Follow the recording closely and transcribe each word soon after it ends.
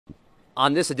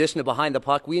On this edition of Behind the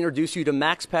Puck, we introduce you to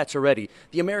Max Pacioretty.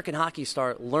 The American hockey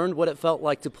star learned what it felt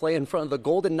like to play in front of the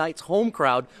Golden Knights home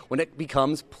crowd when it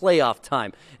becomes playoff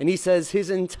time. And he says his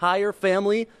entire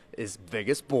family is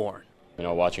Vegas born. You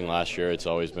know, watching last year, it's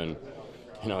always been,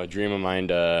 a dream of mine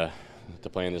to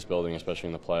play in this building, especially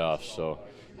in the playoffs. So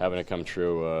having it come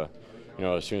true,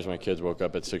 as soon as my kids woke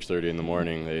up at 6:30 in the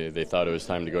morning, they thought it was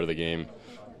time to go to the game.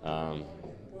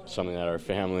 Something that our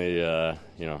family, the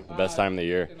best time of the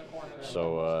year.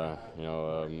 So,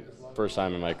 first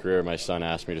time in my career, my son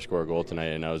asked me to score a goal tonight,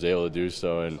 and I was able to do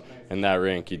so. And in that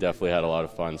rink, he definitely had a lot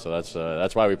of fun. So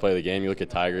that's why we play the game. You look at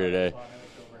Tiger today,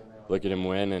 look at him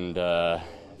win, and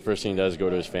first thing he does is go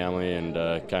to his family, and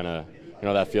kind of,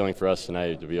 that feeling for us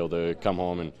tonight to be able to come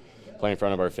home and play in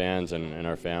front of our fans and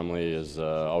our family is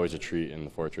always a treat in the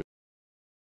Fortress.